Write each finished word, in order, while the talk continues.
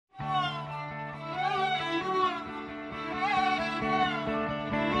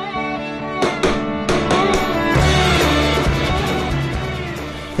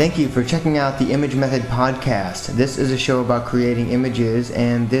Thank you for checking out the Image Method podcast. This is a show about creating images,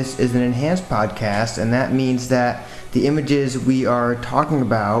 and this is an enhanced podcast, and that means that the images we are talking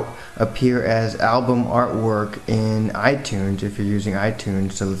about appear as album artwork in iTunes if you're using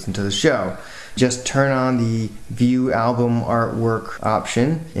iTunes to listen to the show. Just turn on the View Album Artwork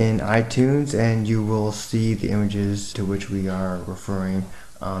option in iTunes and you will see the images to which we are referring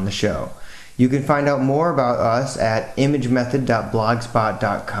on the show. You can find out more about us at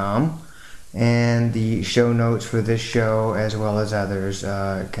imagemethod.blogspot.com, and the show notes for this show as well as others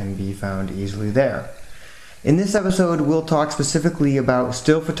can be found easily there. In this episode, we'll talk specifically about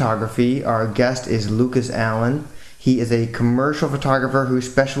still photography. Our guest is Lucas Allen. He is a commercial photographer who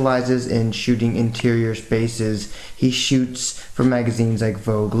specializes in shooting interior spaces. He shoots for magazines like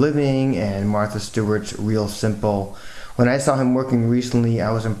Vogue Living and Martha Stewart's Real Simple. When I saw him working recently,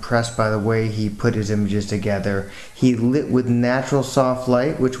 I was impressed by the way he put his images together. He lit with natural soft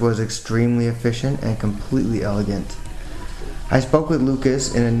light, which was extremely efficient and completely elegant. I spoke with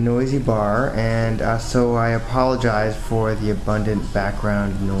Lucas in a noisy bar, and so I apologize for the abundant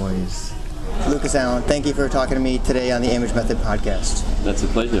background noise. Lucas Allen, thank you for talking to me today on the Image Method podcast. That's a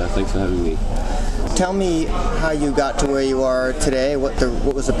pleasure. Thanks for having me. Tell me how you got to where you are today. What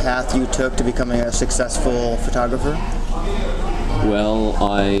was the path you took to becoming a successful photographer? Well,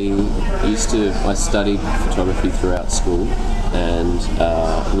 I studied photography throughout school and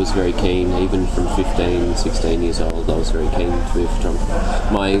was very keen, even from 15, 16 years old, I was very keen to be a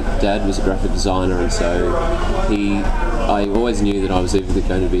photographer. My dad was a graphic designer, and so I always knew that I was either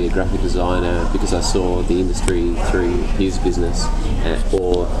going to be a graphic designer because I saw the industry through his business,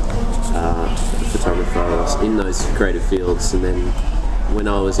 or a photographer in those creative fields. And then when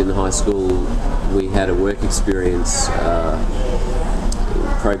I was in high school, we had a work experience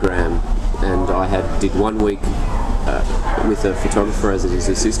program, and I did 1 week with a photographer as his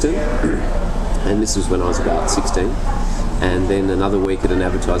assistant, and this was when I was about 16, and then another week at an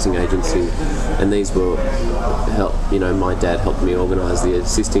advertising agency, and these were my dad helped me organise the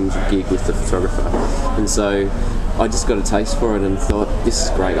assisting gig with the photographer, and so I just got a taste for it and thought, this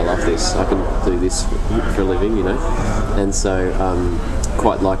is great, I love this, I can do this for a living, and so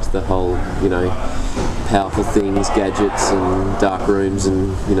quite liked the whole, powerful things, gadgets and dark rooms,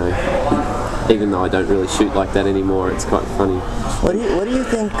 and even though I don't really shoot like that anymore, it's quite funny. What do you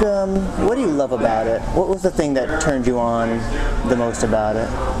think? What do you love about it? What was the thing that turned you on the most about it?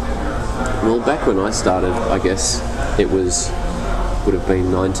 Well, back when I started, I guess it would have been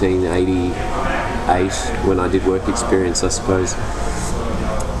 1988 when I did work experience, I suppose.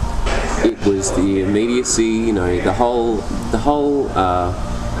 It was the immediacy, the whole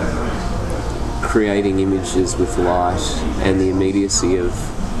creating images with light, and the immediacy of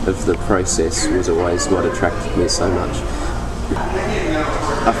the process was always what attracted me so much.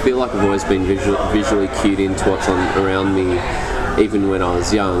 I feel like I've always been visually cued into what's around me, even when I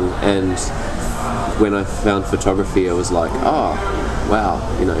was young, and when I found photography I was like, oh wow,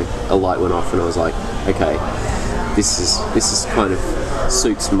 a light went off and I was like, okay, this is kind of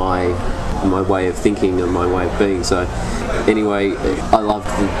suits my way of thinking and my way of being. So anyway, I loved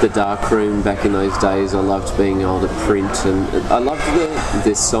the dark room back in those days. I loved being able to print, and I loved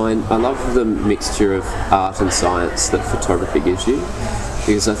I loved the mixture of art and science that photography gives you,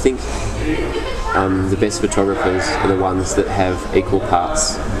 because I think the best photographers are the ones that have equal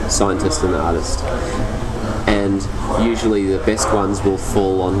parts scientist and artist, and usually the best ones will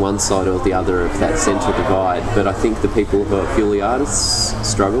fall on one side or the other of that centre divide. But I think the people who are purely artists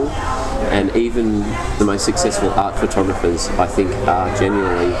struggle, and even the most successful art photographers, I think, are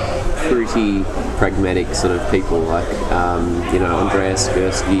genuinely pretty pragmatic sort of people, like Andreas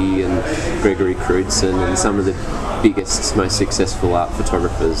Gursky and Gregory Crewdson, and some of the biggest, most successful art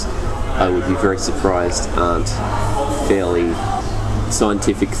photographers, I would be very surprised, aren't fairly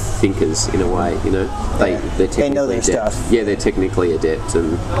scientific thinkers in a way. They know their stuff. Yeah, they're technically adept,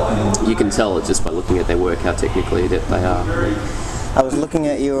 and you can tell it just by looking at their work how technically adept they are. I was looking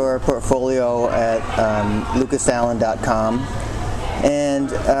at your portfolio at lucasallen.com, and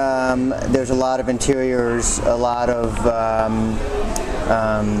there's a lot of interiors, a lot of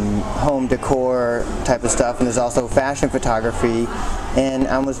home decor type of stuff, and there's also fashion photography. And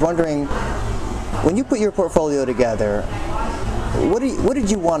I was wondering, when you put your portfolio together, what did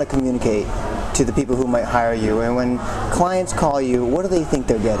you want to communicate to the people who might hire you? And when clients call you, what do they think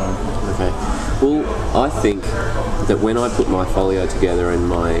they're getting? Okay. Well, I think that when I put my folio together,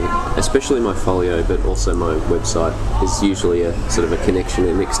 and especially my folio, but also my website is usually a sort of a connection,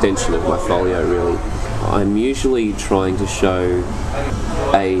 an extension of my folio really. I'm usually trying to show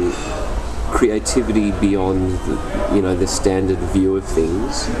a creativity beyond the standard view of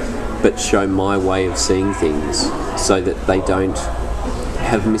things, but show my way of seeing things so that they don't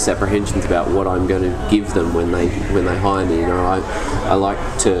have misapprehensions about what I'm going to give them when they hire me. I like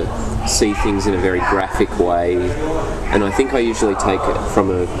to see things in a very graphic way, and I think I usually take it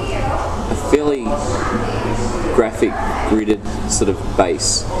from a fairly graphic, gridded sort of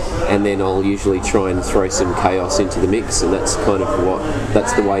base, and then I'll usually try and throw some chaos into the mix, and that's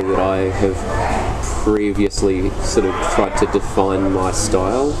the way that I have previously sort of tried to define my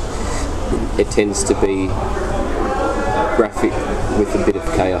style. It tends to be graphic with a bit of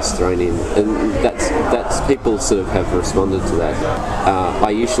chaos thrown in, and that's people sort of have responded to that. I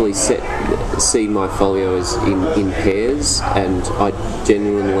usually see my folio as in pairs, and I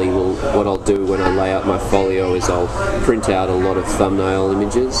genuinely will. What I'll do when I lay out my folio is I'll print out a lot of thumbnail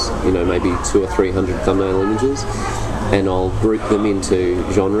images, maybe 200 or 300 thumbnail images, and I'll group them into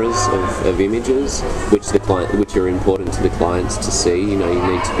genres of images, which are important to the clients to see. You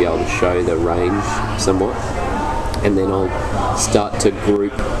need to be able to show the range somewhat. And then I'll start to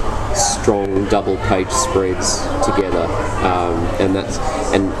group strong double page spreads together,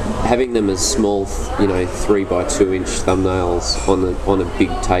 and having them as small 3 by 2 inch thumbnails on a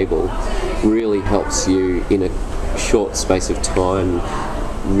big table really helps you in a short space of time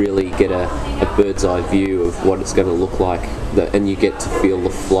really get a bird's eye view of what it's going to look like, and you get to feel the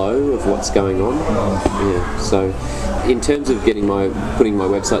flow of what's going on. So in terms of putting my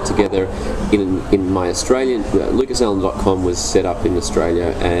website together in my Australian, lucasallen.com was set up in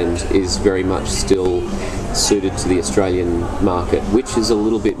Australia and is very much still suited to the Australian market, which is a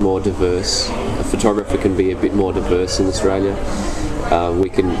little bit more diverse. A photographer can be a bit more diverse in Australia.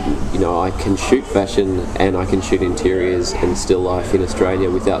 I can shoot fashion and I can shoot interiors and still life in Australia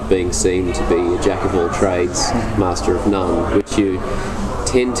without being seen to be a jack of all trades, master of none, which you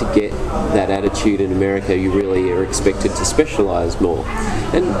tend to get that attitude in America. You really are expected to specialise more,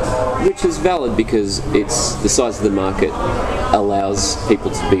 and which is valid because it's the size of the market allows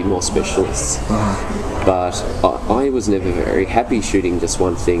people to be more specialists. But I was never very happy shooting just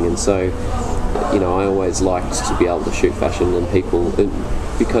one thing, and so I always liked to be able to shoot fashion and people,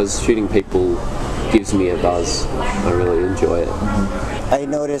 because shooting people gives me a buzz. I really enjoy it. I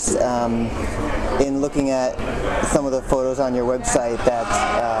noticed in looking at some of the photos on your website that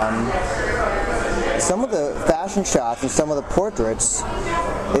some of the fashion shots and some of the portraits,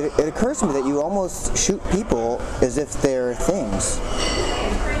 it occurs to me that you almost shoot people as if they're things.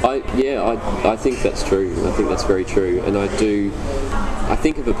 I think that's true. I think that's very true, and I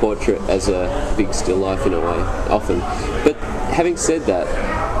think of a portrait as a big still life in a way, often. But having said that,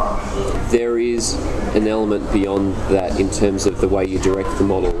 there is an element beyond that in terms of the way you direct the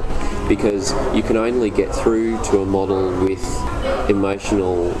model, because you can only get through to a model with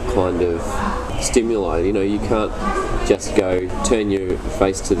emotional kind of stimuli. You can't just go turn your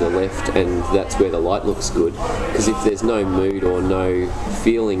face to the left and that's where the light looks good, because if there's no mood or no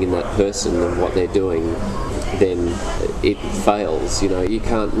feeling in that person of what they're doing, then it fails. You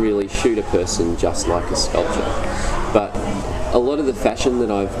can't really shoot a person just like a sculpture. But a lot of the fashion that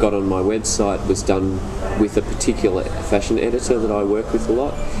I've got on my website was done with a particular fashion editor that I work with a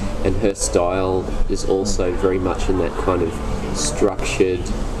lot, and her style is also very much in that kind of structured,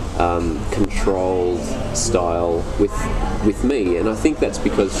 controlled style with me, and I think that's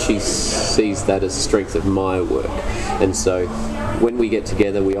because she sees that as a strength of my work, and so when we get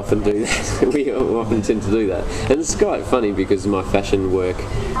together we often do that. We often tend to do that, and it's quite funny because my fashion work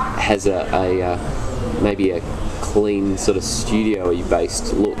has maybe a clean sort of studio-y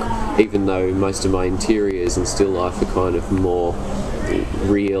based look, even though most of my interiors and still life are kind of more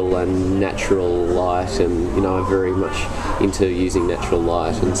real and natural light, and I'm very much into using natural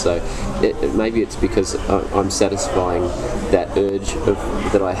light, and so maybe it's because I'm satisfying that urge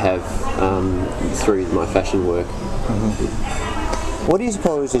that I have through my fashion work. What do you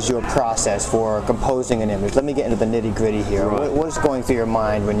suppose is your process for composing an image? Let me get into the nitty-gritty here. Right. What is going through your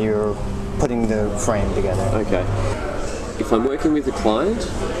mind when you're putting the frame together? Okay. If I'm working with a client,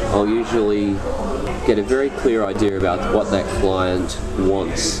 I'll usually get a very clear idea about what that client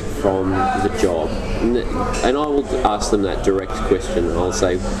wants from the job. And I will ask them that direct question. I'll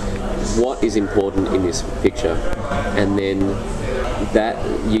say, what is important in this picture? And then that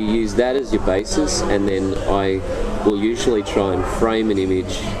you use that as your basis, and then I will usually try and frame an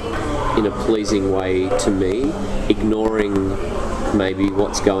image in a pleasing way to me, ignoring maybe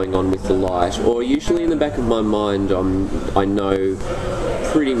what's going on with the light, or usually in the back of my mind I know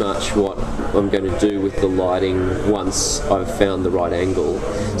pretty much what I'm going to do with the lighting once I've found the right angle.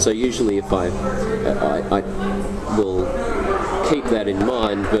 So usually if I will keep that in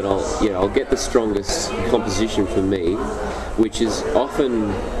mind, but I'll get the strongest composition for me, which is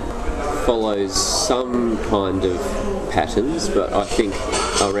often follows some kind of patterns, but I think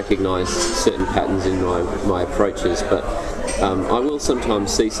I recognise certain patterns in my approaches, but I will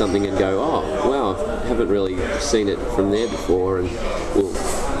sometimes see something and go, oh wow, I haven't really seen it from there before, and we'll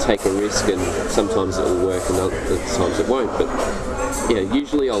take a risk, and sometimes it will work and other times it won't. But yeah,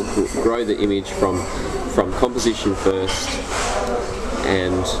 usually I'll grow the image from composition first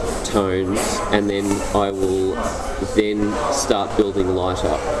and tones, and then I will then start building light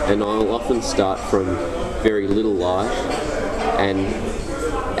up, and I'll often start from very little light and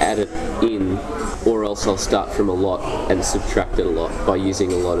add it in, or else I'll start from a lot and subtract it a lot by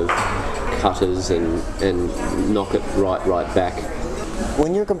using a lot of cutters and knock it right back.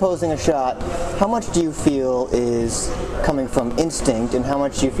 When you're composing a shot, how much do you feel is coming from instinct, and how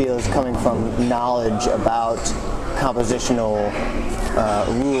much do you feel is coming from knowledge about compositional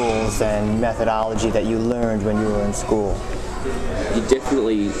rules and methodology that you learned when you were in school? You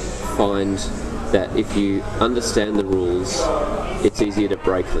definitely find that if you understand the rules, it's easier to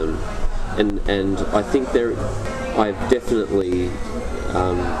break them. And I think I've definitely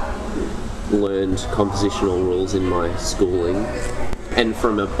learned compositional rules in my schooling, and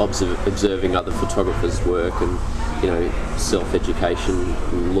from observing other photographers' work, and self-education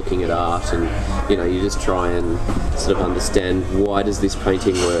and looking at art, and you just try and sort of understand, why does this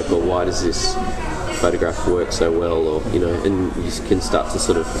painting work, or why does this photograph work so well, or and you can start to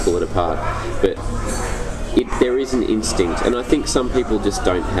sort of pull it apart. But there is an instinct, and I think some people just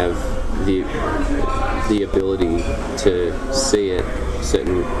don't have the ability to see it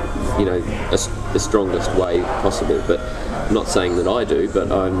the strongest way possible. But I'm not saying that I do, but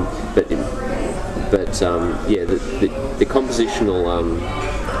the compositional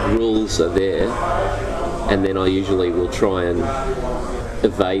rules are there, and then I usually will try and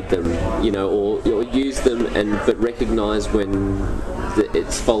evade them, or use them, but recognise when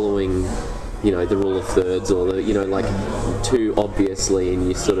it's following the rule of thirds, or like too obviously, and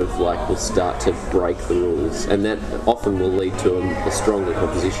you sort of will start to break the rules, and that often will lead to a stronger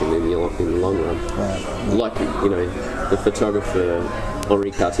composition in the long run. Right. Like the photographer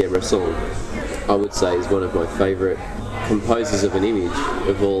Henri Cartier-Bresson, I would say, is one of my favourite composers of an image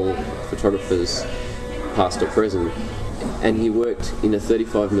of all photographers, past or present. And he worked in a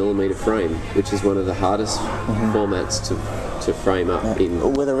 35mm frame, which is one of the hardest formats to frame up in.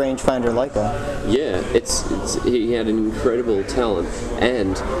 With a rangefinder Leica. Yeah, he had an incredible talent,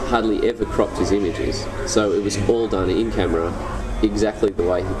 and hardly ever cropped his images. So it was all done in camera, exactly the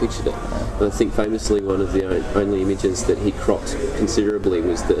way he pictured it. And I think famously one of the only images that he cropped considerably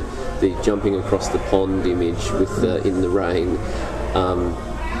was the jumping across the pond image with in the rain.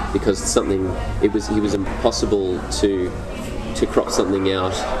 Because it was impossible to crop something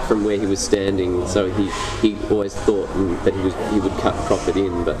out from where he was standing, so he always thought that he would crop it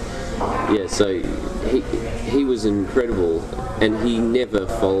in. But yeah, so he was incredible, and he never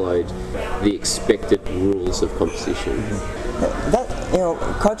followed the expected rules of composition.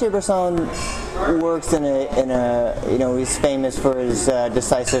 Cartier-Bresson works in a he's famous for his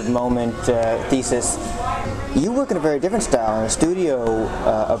decisive moment thesis. You work in a very different style, in a studio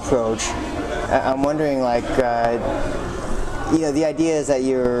approach. I'm wondering, the idea is that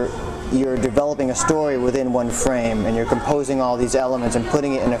you're developing a story within one frame, and you're composing all these elements and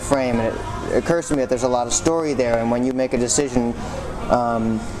putting it in a frame, and it occurs to me that there's a lot of story there, and when you make a decision,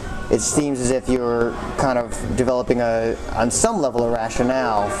 it seems as if you're kind of developing on some level, a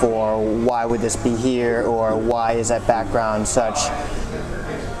rationale for why would this be here, or why is that background such.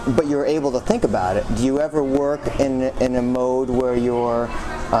 But you're able to think about it. Do you ever work in a mode where you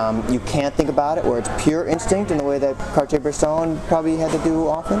can't think about it, where it's pure instinct, in the way that Cartier-Bresson probably had to do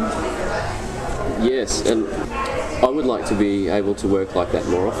often? Yes, and I would like to be able to work like that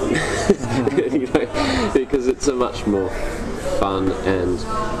more often, because it's a much more fun and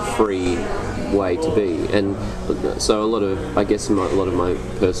free way to be. And so a lot of my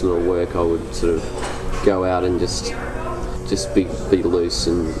personal work, I would sort of go out and just be loose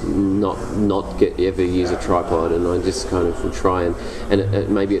and not ever use a tripod, and I just kind of will try and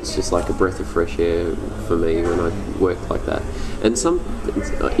maybe it's just like a breath of fresh air for me when I work like that. And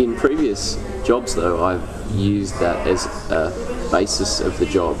in previous jobs though, I've used that as a basis of the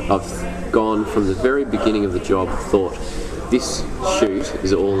job. I've gone from the very beginning of the job, thought this shoot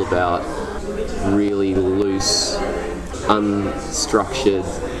is all about really loose, unstructured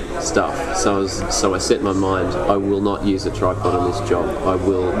stuff. So I set my mind, I will not use a tripod on this job. I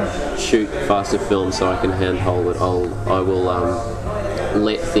will shoot faster film so I can handhold it. I will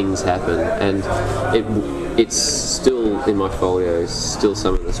let things happen, and it's still still in my folio, still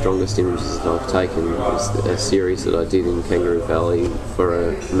some of the strongest images that I've taken is a series that I did in Kangaroo Valley for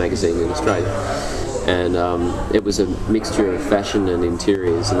a magazine in Australia. And it was a mixture of fashion and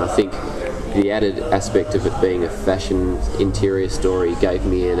interiors, and I think the added aspect of it being a fashion interior story gave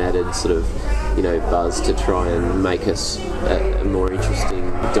me an added sort of, buzz to try and make us a more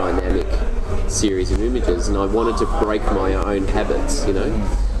interesting, dynamic series of images. And I wanted to break my own habits,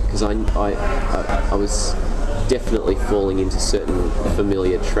 because I was definitely falling into certain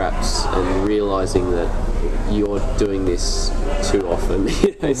familiar traps and realising that you're doing this too often,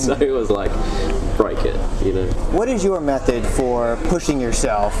 so it was like, break it, What is your method for pushing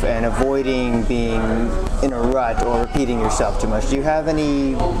yourself and avoiding being in a rut or repeating yourself too much? Do you have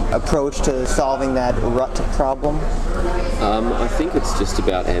any approach to solving that rut problem? I think it's just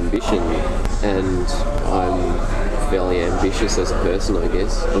about ambition, and I'm fairly ambitious as a person, I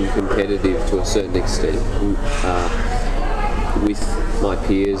guess. I'm competitive to a certain extent with my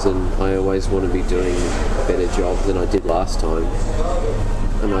peers, and I always want to be doing a better job than I did last time.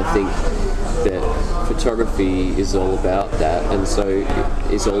 And I think that photography is all about that, and so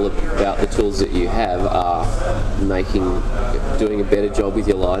it's all about the tools that you have are doing a better job with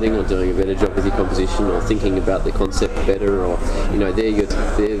your lighting, or doing a better job with your composition, or thinking about the concept better, or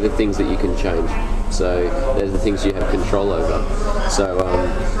they're the things that you can change. So they're the things you have control over. So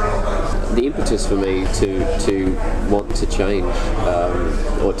the impetus for me to want to change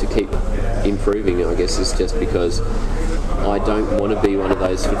or to keep improving, I guess, is just because I don't want to be one of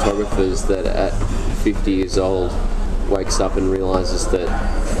those photographers that at 50 years old wakes up and realises that,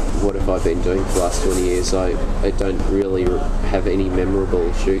 what have I been doing for the last 20 years? I don't really have any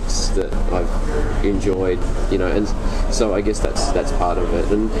memorable shoots that I've enjoyed, and so I guess that's part of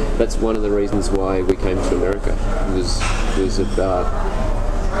it, and that's one of the reasons why we came to America. It was about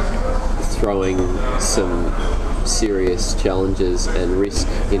throwing some serious challenges and risk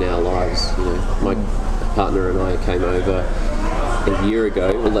in our lives. My partner and I came over a year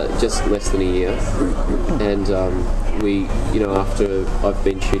ago, just less than a year, and we, after I've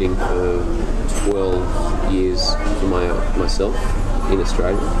been shooting for 12 years for myself in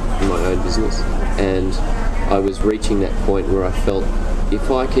Australia, in my own business, and I was reaching that point where I felt, if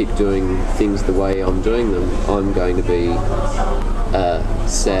I keep doing things the way I'm doing them, I'm going to be a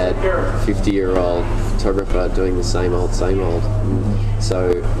sad 50-year-old photographer doing the same old.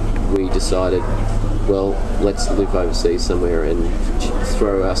 So we decided, well, let's live overseas somewhere and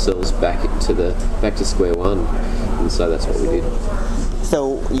throw ourselves back to square one, and so that's what we did.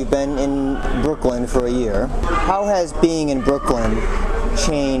 So you've been in Brooklyn for a year. How has being in Brooklyn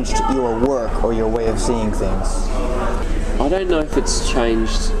changed your work or your way of seeing things? I don't know if it's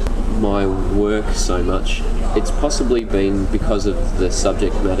changed my work so much. It's possibly been because of the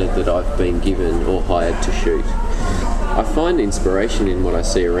subject matter that I've been given or hired to shoot. I find inspiration in what I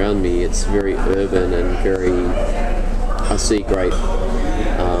see around me. It's very urban and I see great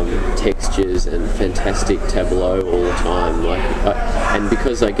textures and fantastic tableau all the time. And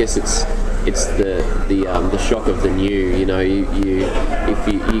because I guess it's the shock of the new. If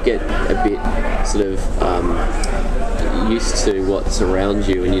you get a bit sort of used to what's around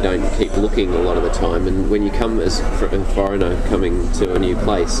you, and you don't keep looking a lot of the time, and when you come as a foreigner coming to a new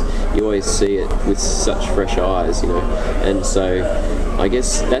place, you always see it with such fresh eyes, and so I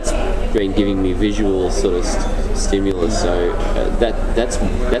guess that's been giving me visual sort of stimulus, so that's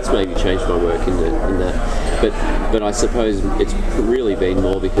maybe changed my work in that, but I suppose it's really been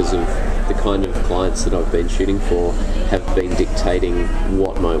more because of the kind of clients that I've been shooting for have been dictating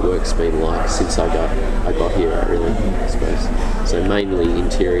what my work's been like since I got here, really, I suppose. So mainly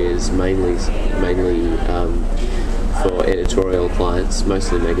interiors, mainly for editorial clients,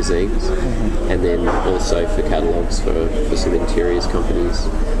 mostly magazines, and then also for catalogues for some interiors companies.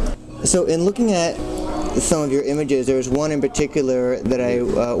 So in looking at some of your images, there's one in particular that I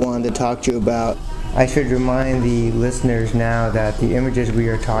wanted to talk to you about. I should remind the listeners now that the images we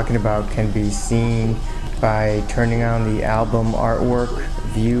are talking about can be seen by turning on the album artwork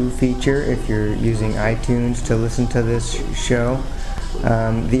view feature if you're using iTunes to listen to this show.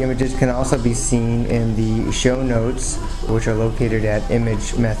 The images can also be seen in the show notes, which are located at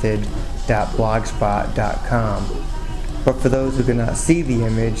imagemethod.blogspot.com. But for those who cannot see the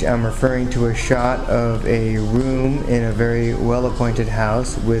image, I'm referring to a shot of a room in a very well-appointed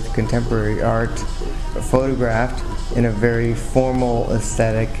house with contemporary art photographed in a very formal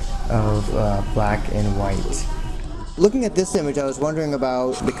aesthetic of black and white. Looking at this image, I was wondering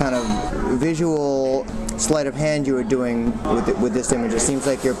about the kind of visual sleight of hand you were doing with this image. It seems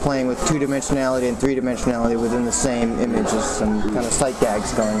like you're playing with two-dimensionality and three-dimensionality within the same image. There's some kind of sight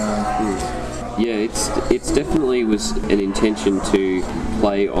gags going on. Yeah, it's definitely was an intention to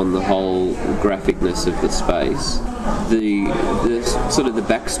play on the whole graphicness of the space. The sort of the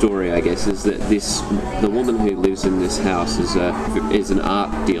backstory, I guess, is that the woman who lives in this house is an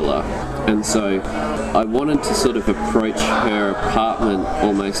art dealer, and so I wanted to sort of approach her apartment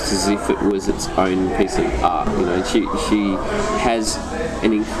almost as if it was its own piece of art. You know, she has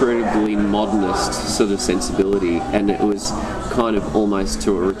an incredibly modernist sort of sensibility, and it was kind of almost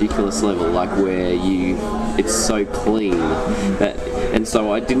to a ridiculous level, like where it's so clean that, and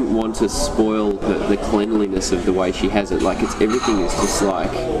so I didn't want to spoil the cleanliness of the way she has it. Like everything is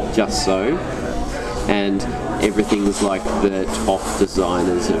just so, and everything's like the top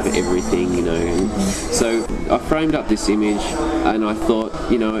designers of everything, you know. And so I framed up this image, and I thought,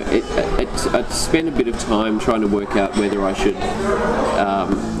 you know, I'd spent a bit of time trying to work out whether I should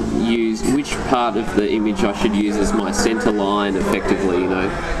use which part of the image I should use as my center line, effectively, you know.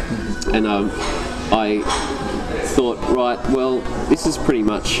 And I thought, right, well, this is pretty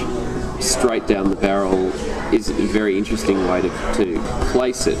much straight down the barrel is a very interesting way to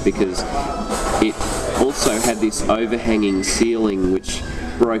place it, because it also had this overhanging ceiling which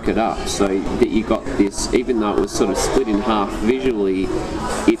broke it up, so that you got this, even though it was sort of split in half visually,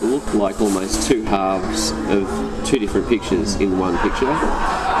 it looked like almost two halves of two different pictures in one picture.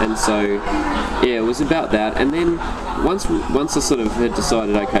 And so yeah, it was about that. And then once I sort of had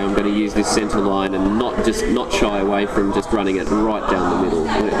decided, okay, I'm going to use this center line and not shy away from just running it right down the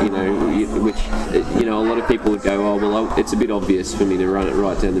middle, you know, which, you know, a lot of people would go, oh well, it's a bit obvious for me to run it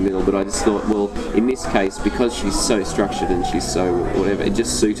right down the middle, but I just thought, well, in this case, because she's so structured and she's so whatever, it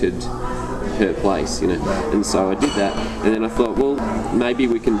just suited her place, you know. And so I did that, and then I thought, well, maybe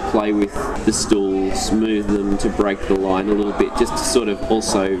we can play with the stools, move them to break the line a little bit, just to sort of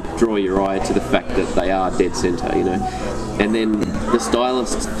also draw your eye to the fact that they are dead center, you know. And then the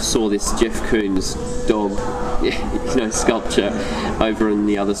stylist saw this Jeff Koons dog, you know, sculpture over on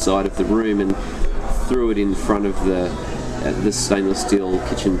the other side of the room, and threw it in front of the stainless steel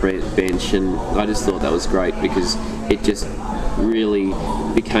kitchen bench, and I just thought that was great, because it just really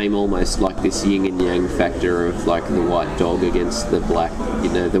became almost like this yin and yang factor of like the white dog against the black,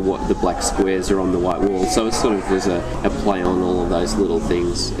 you know, the black squares are on the white wall. So it sort of was a play on all of those little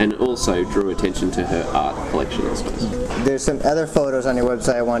things, and it also drew attention to her art collection, I suppose. There's some other photos on your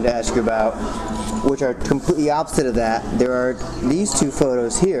website I wanted to ask you about, which are completely opposite of that. There are these two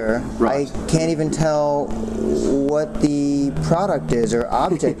photos here. Right. I can't even tell what the product is or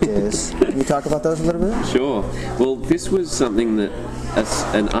object is. Can you talk about those a little bit? Sure. Well, this was something that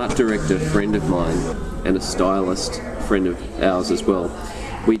an art director friend of mine and a stylist friend of ours as well,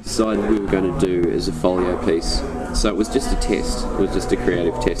 we decided we were going to do as a folio piece. So it was just a test. It was just a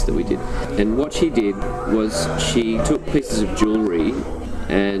creative test that we did. And what she did was she took pieces of jewellery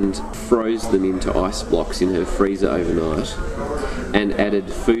and froze them into ice blocks in her freezer overnight, and added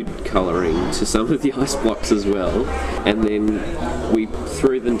food colouring to some of the ice blocks as well, and then we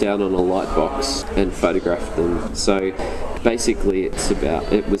threw them down on a light box and photographed them. So basically it's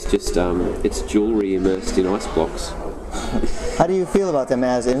jewellery immersed in ice blocks. How do you feel about them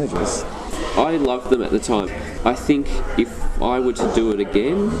as images? I loved them at the time. I think if I were to do it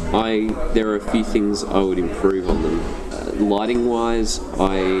again, there are a few things I would improve on them. Lighting wise,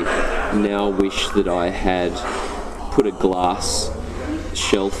 I now wish that I had put a glass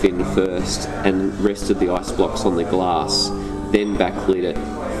shelf in first and rested the ice blocks on the glass, then backlit it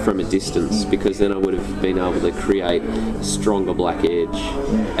from a distance, because then I would have been able to create a stronger black edge,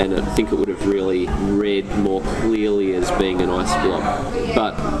 and I think it would have really read more clearly as being an ice block.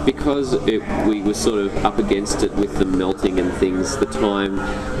 But because we were sort of up against it with the melting and things, the time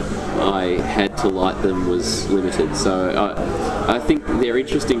I had to light them was limited. So I think they're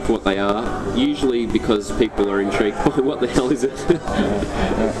interesting for what they are, usually because people are intrigued by what the hell is it.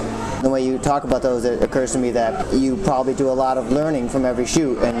 The way you talk about those, it occurs to me that you probably do a lot of learning from every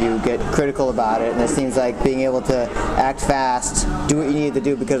shoot, and you get critical about it, and it seems like being able to act fast, do what you need to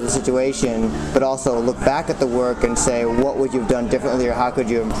do because of the situation, but also look back at the work and say, what would you have done differently, or how could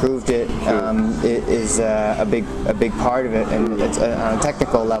you have improved it, is a big part of it, and it's on a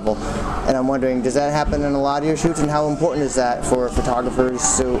technical level. And I'm wondering, does that happen in a lot of your shoots, and how important is that for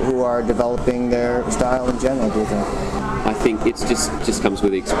photographers who are developing their style in general, do you think? I think it just comes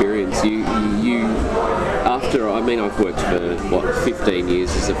with experience. I've worked for 15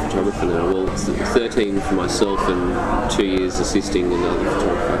 years as a photographer now. Well, it's 13 for myself and 2 years assisting another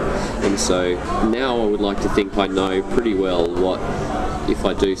photographer. And so now I would like to think I know pretty well what, if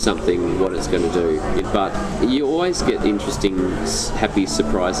I do something, what it's going to do. But you always get interesting, happy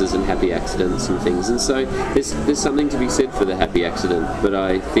surprises and happy accidents and things. And so there's something to be said for the happy accident. But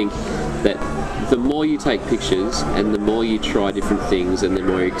I think that the more you take pictures and the more you try different things and the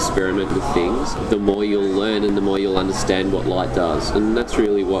more you experiment with things, the more you'll learn and the more you'll understand what light does. And that's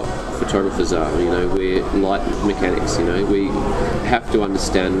really what photographers are. We're light mechanics. We have to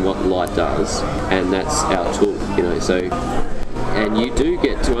understand what light does, and that's our tool. And you do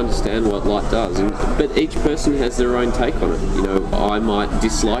get to understand what light does, but each person has their own take on it. I might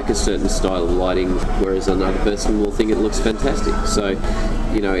dislike a certain style of lighting, whereas another person will think it looks fantastic. So,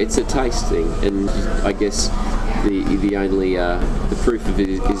 it's a taste thing, and I guess the only the proof of it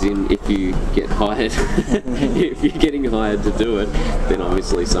is in if you get hired. If you're getting hired to do it, then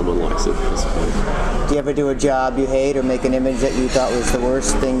obviously someone likes it, I suppose. Do you ever do a job you hate or make an image that you thought was the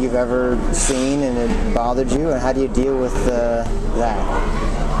worst thing you've ever seen and it bothered you? And how do you deal with that?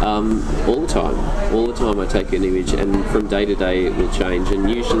 All the time I take an image, and from day to day it will change, and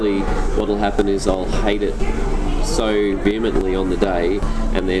usually what will happen is I'll hate it so vehemently on the day,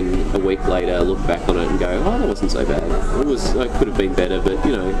 and then a week later I look back on it and go, oh, that wasn't so bad. I could have been better, but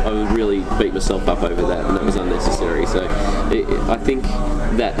I would really beat myself up over that, and that was unnecessary. So I think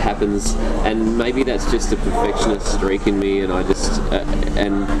that happens, and maybe that's just a perfectionist streak in me, and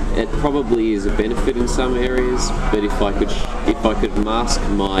and it probably is a benefit in some areas, but if I could mask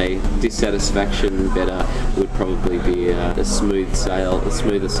my dissatisfaction better, would probably be a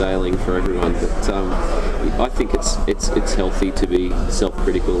smoother sailing for everyone. But I think it's healthy to be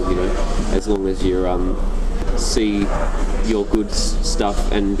self-critical, as long as you see your good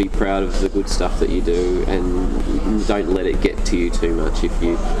stuff and be proud of the good stuff that you do, and don't let it get to you too much if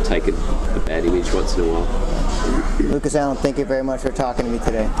you take a bad image once in a while. Lucas Allen, thank you very much for talking to me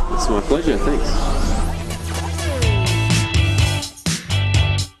today. It's my pleasure, thanks.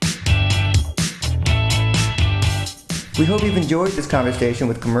 We hope you've enjoyed this conversation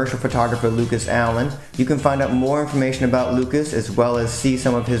with commercial photographer Lucas Allen. You can find out more information about Lucas, as well as see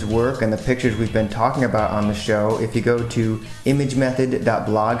some of his work and the pictures we've been talking about on the show, if you go to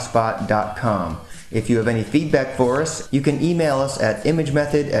imagemethod.blogspot.com. If you have any feedback for us, you can email us at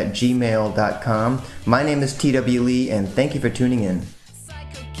imagemethod@gmail.com. My name is T.W. Lee, and thank you for tuning in.